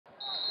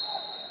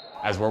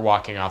As we're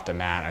walking off the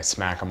mat, I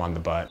smack him on the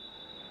butt.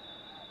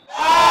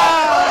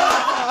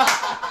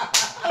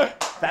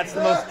 That's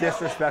the most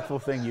disrespectful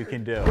thing you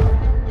can do.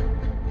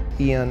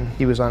 Ian,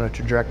 he was on a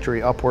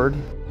trajectory upward.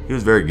 He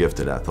was very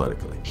gifted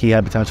athletically. He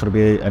had potential to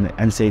be an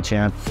NCAA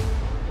champ.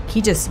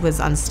 He just was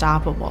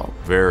unstoppable.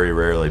 Very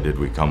rarely did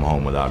we come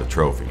home without a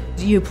trophy.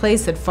 You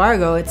place at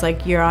Fargo, it's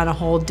like you're on a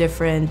whole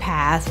different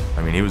path.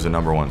 I mean, he was the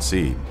 #1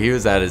 seed. He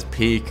was at his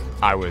peak.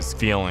 I was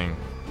feeling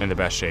in the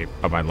best shape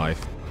of my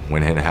life.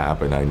 When it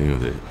happened, I knew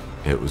that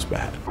it was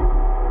bad.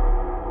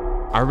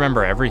 I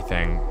remember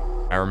everything.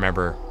 I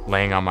remember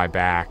laying on my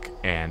back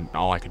and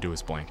all I could do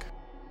was blink.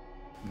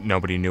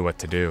 Nobody knew what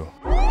to do.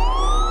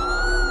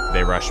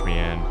 They rushed me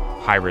in,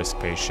 high-risk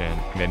patient,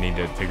 and they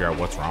needed to figure out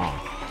what's wrong.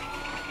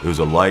 It was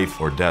a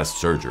life or death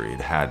surgery. It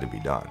had to be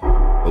done.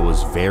 It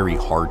was very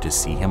hard to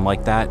see him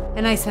like that.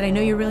 And I said, I know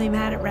you're really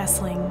mad at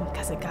wrestling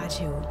because it got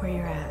you where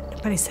you're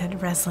at. But I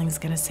said, wrestling's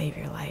gonna save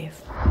your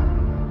life.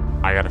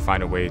 I got to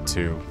find a way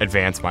to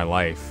advance my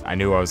life. I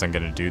knew I wasn't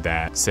going to do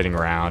that sitting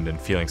around and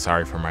feeling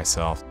sorry for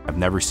myself. I've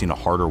never seen a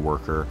harder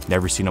worker,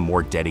 never seen a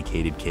more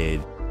dedicated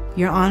kid.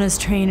 You're on his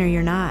train or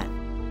you're not.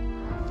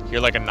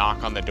 You're like a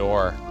knock on the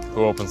door.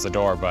 Who opens the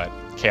door but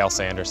Cale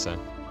Sanderson?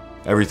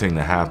 Everything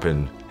that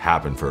happened,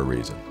 happened for a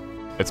reason.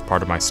 It's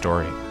part of my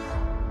story.